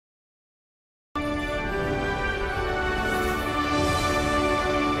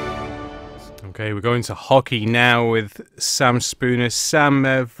Okay, we're going to hockey now with Sam Spooner.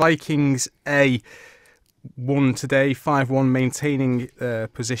 Sam, Vikings A won today, 5-1, maintaining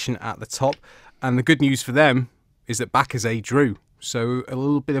position at the top. And the good news for them is that Backers A drew. So a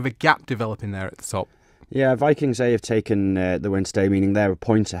little bit of a gap developing there at the top. Yeah, Vikings A have taken the win today, meaning they're a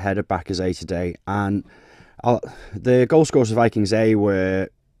point ahead of Backers A today. And the goal scorers of Vikings A were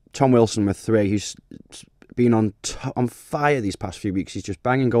Tom Wilson with 3, who's been on fire these past few weeks. He's just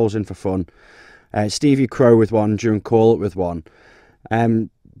banging goals in for fun. Stevie Crow with 1, June Corlett with 1.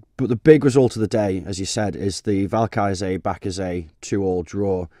 But the big result of the day, as you said, is the Valkyries A, Backers A 2-2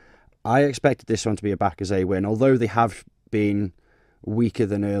 draw. I expected this one to be a Backers A win, although they have been weaker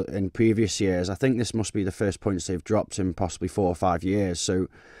than in previous years. I think this must be the first points they've dropped in possibly 4 or 5 years. So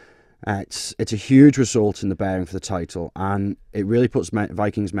it's a huge result in the bearing for the title, and it really puts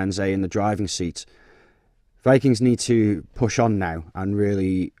Vikings Men's A in the driving seat. Vikings need to push on now and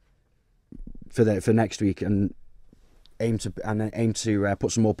really for next week and aim to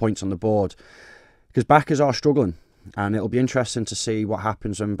put some more points on the board, because Backers are struggling, and it'll be interesting to see what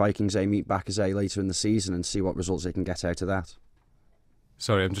happens when Vikings A meet Backers A later in the season and see what results they can get out of that.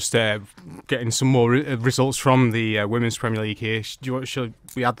 Sorry, I'm just getting some more results from the Women's Premier League here. Should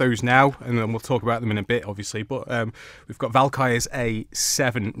we add those now? And then we'll talk about them in a bit, obviously. But we've got Valkyries A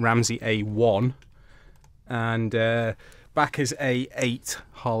 7, Ramsey A 1, and Backers A 8,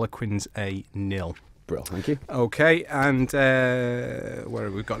 Harlequins A 0. Brill, thank you. Okay, and where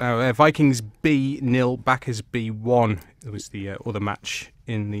have we got now? Vikings B 0, Backers B 1. It was the other match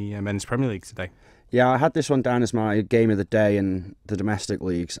in the Men's Premier League today. Yeah, I had this one down as my game of the day in the domestic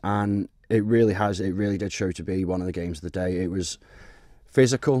leagues, and it really did show to be one of the games of the day. It was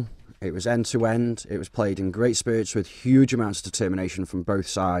physical, it was end-to-end, it was played in great spirits with huge amounts of determination from both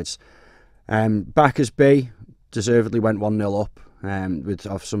sides. Backers B deservedly went 1-0 up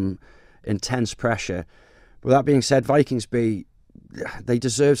with some intense pressure. But that being said, Vikings B, they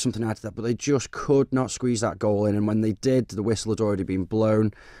deserved something out of that, but they just could not squeeze that goal in, and when they did, the whistle had already been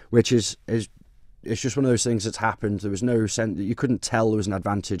blown, which is it's just one of those things that's happened. There was no sense, you couldn't tell there was an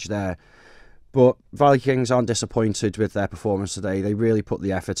advantage there. But Vikings aren't disappointed with their performance today. They really put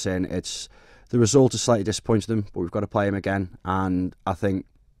the effort in. The result has slightly disappointed them, but we've got to play them again, and I think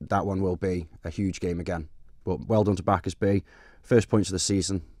that one will be a huge game again. But well done to Backers B. First points of the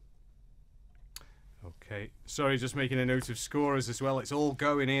season. Okay, sorry, just making a note of scorers as well. It's all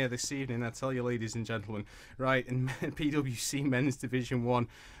going here this evening, I tell you, ladies and gentlemen. Right, in PWC Men's Division 1,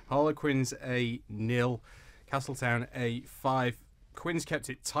 Harlequins A 0, Castletown A 5. Quins kept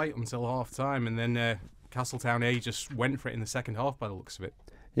it tight until half-time, and then Castletown A just went for it in the second half by the looks of it.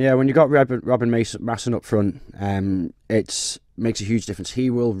 Yeah, when you got Robin Masson up front, it makes a huge difference. He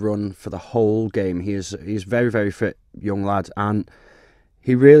will run for the whole game. He's very, very fit young lad, and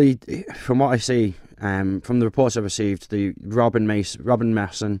he really, from what I see, from the reports I've received, the Robin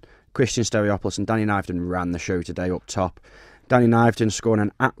Masson, Christian Stereopoulos and Danny Nivedon ran the show today up top. Danny Nivedon scoring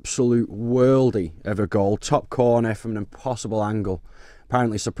an absolute worldie of a goal, top corner from an impossible angle.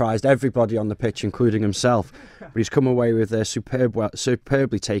 Apparently surprised everybody on the pitch, including himself. But he's come away with a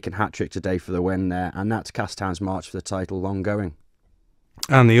superbly taken hat-trick today for the win there, and that's Castletown's march for the title long going.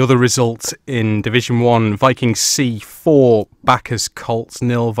 And the other result in Division 1, Vikings C 4, Backers Colts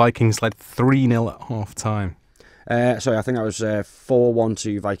 0. Vikings led 3-0 at half-time. Sorry, I think that was 4-1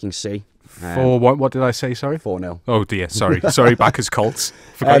 to Vikings C. 4-1, what did I say, sorry? 4-0. Oh dear, sorry. Sorry, Backers Colts.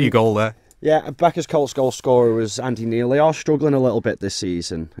 Forgot your goal there. Yeah, Backers Colts goal scorer was Andy Neal. They are struggling a little bit this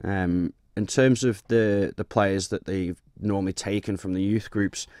season. In terms of the players that they've normally taken from the youth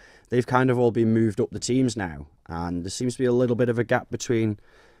groups, they've kind of all been moved up the teams now. And there seems to be a little bit of a gap between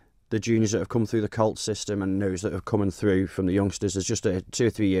the juniors that have come through the Colts system and those that have come through from the youngsters. There's just a 2 or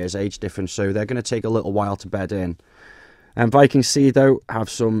 3 years age difference, so they're going to take a little while to bed in. And Vikings C, though, have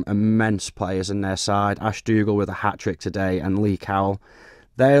some immense players in their side. Ash Dougal with a hat-trick today, and Lee Cowell.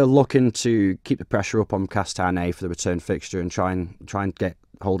 They're looking to keep the pressure up on Castletown A for the return fixture and try and get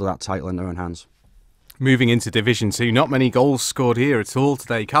hold of that title in their own hands. Moving into Division 2, not many goals scored here at all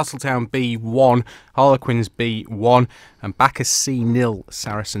today. Castletown B 1, Harlequins B 1, and Backers C 0,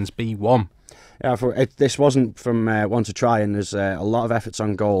 Saracens B 1. Yeah, this wasn't from one to try, and there's a lot of efforts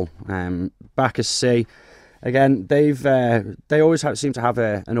on goal. Backers C, again, they always seem to have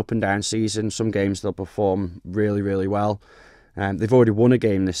an up and down season. Some games they'll perform really, really well. They've already won a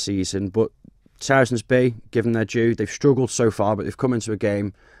game this season, but Saracens B, given their due, they've struggled so far, but they've come into a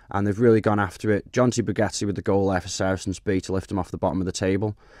game and they've really gone after it. Jonty Bugatti with the goal there for Saracens B to lift them off the bottom of the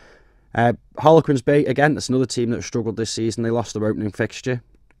table. Harlequins B, again, that's another team that struggled this season. They lost their opening fixture,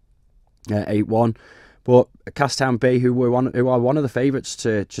 8-1. But Castown B, who are one of the favourites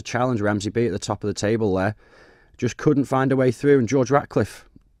to challenge Ramsey B at the top of the table there, just couldn't find a way through, and George Ratcliffe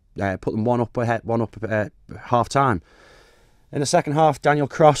put them one up at half time. In the second half, Daniel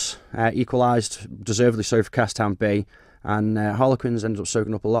Cross equalised, deservedly so, for Castown B, and Harlequins ended up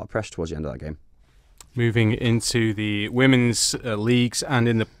soaking up a lot of pressure towards the end of that game. Moving into the women's leagues and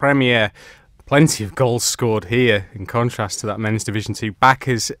in the Premier, plenty of goals scored here in contrast to that men's Division 2.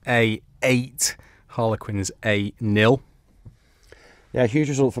 Backers A 8, Harlequins A 0. Yeah, huge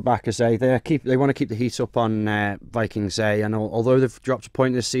result for Backers A. They want to keep the heat up on Vikings A, and although they've dropped a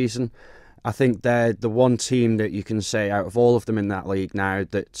point this season, I think they're the one team that you can say out of all of them in that league now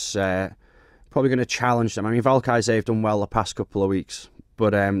that's probably going to challenge them. I mean, Valkyries A have done well the past couple of weeks,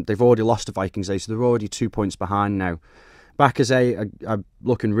 but they've already lost to Vikings A, so they're already 2 points behind now. Backers A are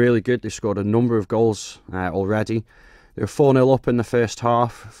looking really good. They've scored a number of goals already. They were 4-0 up in the first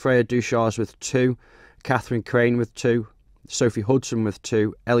half. Freya Duchars with 2, Catherine Crane with 2, Sophie Hudson with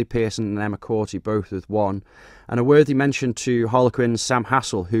 2, Ellie Pearson and Emma Corty both with 1. And a worthy mention to Harlequins' Sam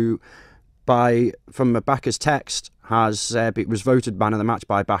Hassel, who, from a Backers text, was voted man of the match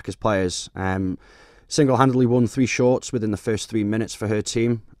by Backers players. Single-handedly won 3 shorts within the first 3 minutes for her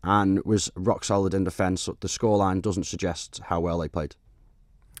team and was rock solid in defence. The scoreline doesn't suggest how well they played.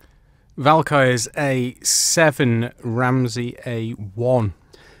 Valkyries A 7, Ramsey A 1.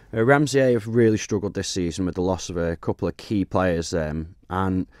 Ramsey A have really struggled this season with the loss of a couple of key players,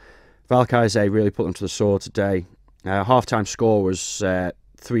 and Valkyries A really put them to the sword today. Half-time score was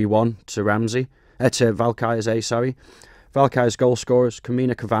 3-1 to Valkyries A, sorry. Valkyries goal scorers,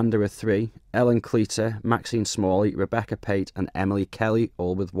 Kamina Cavander with 3, Ellen Cleater, Maxine Smalley, Rebecca Pate and Emily Kelly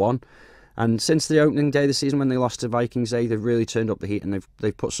all with 1. And since the opening day of the season when they lost to Vikings A, they've really turned up the heat and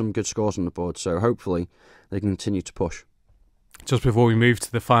they've put some good scores on the board, so hopefully they can continue to push. Just before we move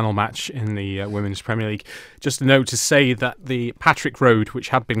to the final match in the Women's Premier League, just a note to say that the Patrick Road, which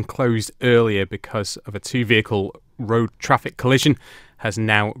had been closed earlier because of a 2-vehicle road traffic collision, has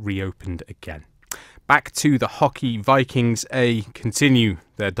now reopened again. Back to the hockey, Vikings A continue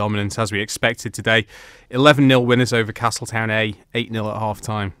their dominance as we expected today. 11-0 winners over Castletown A, 8-0 at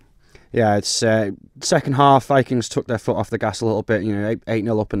half-time. Yeah, it's second half, Vikings took their foot off the gas a little bit,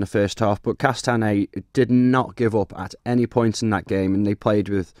 8-0 up in the first half, but Castletown A did not give up at any point in that game, and they played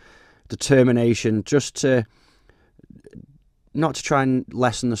with determination not to try and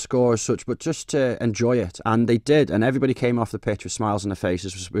lessen the score as such, but just to enjoy it, and they did, and everybody came off the pitch with smiles on their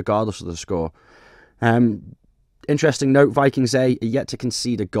faces regardless of the score. Interesting note, Vikings A are yet to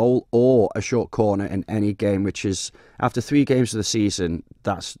concede a goal or a short corner in any game, which is, after 3 games of the season,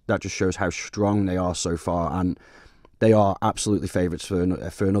 that just shows how strong they are so far, and they are absolutely favourites for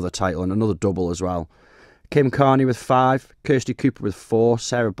another title and another double as well. Kim Carney with 5, Kirsty Cooper with 4,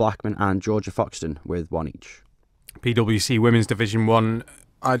 Sarah Blackman and Georgia Foxton with 1 each. PWC Women's Division 1,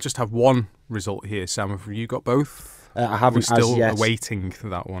 I just have one result here. Sam, have you got both? I haven't. We're still awaiting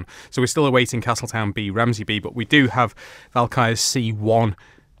that one. So we're still awaiting Castletown B, Ramsey B, but we do have Valkyries C 1,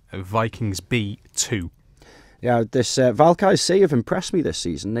 Vikings B 2. Yeah, this Valkyries C have impressed me this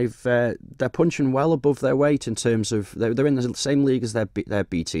season. They're punching well above their weight in terms of they're in the same league as their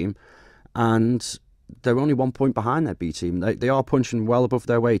B team, and they're only 1 point behind their B team. They are punching well above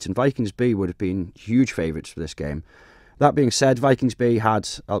their weight, and Vikings B would have been huge favourites for this game. That being said, Vikings B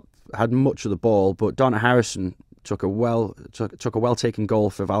had much of the ball, but Donna Harrison took a well taken goal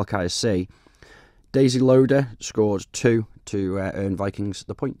for Valkyries C. Daisy Loader scored 2 to earn Vikings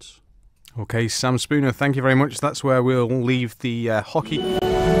the points. Okay, Sam Spooner, thank you very much. That's where we'll leave the hockey.